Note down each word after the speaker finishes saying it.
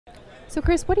So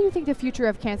Chris, what do you think the future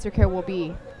of cancer care will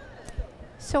be?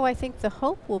 So I think the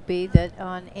hope will be that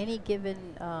on any given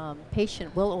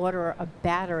patient, we'll order a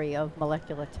battery of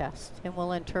molecular tests and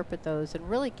we'll interpret those and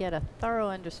really get a thorough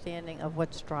understanding of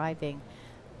what's driving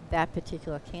that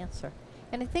particular cancer.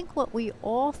 And I think what we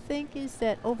all think is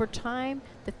that over time,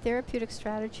 the therapeutic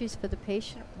strategies for the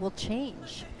patient will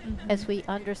change as we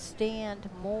understand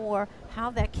more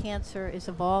how that cancer is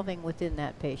evolving within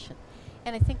that patient.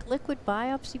 And I think liquid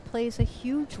biopsy plays a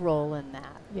huge role in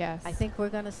that. Yes. I think we're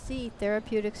going to see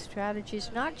therapeutic strategies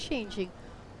not changing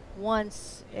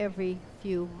once every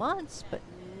few months, but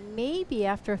maybe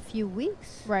after a few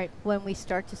weeks. Right. When we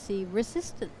start to see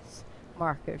resistance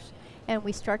markers. And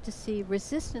we start to see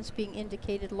resistance being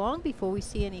indicated long before we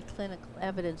see any clinical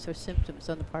evidence or symptoms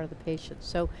on the part of the patient.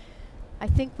 So I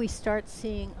think we start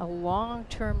seeing a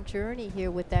long-term journey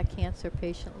here with that cancer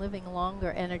patient living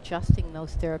longer and adjusting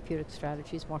those therapeutic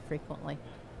strategies more frequently.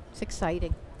 It's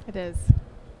exciting. It is.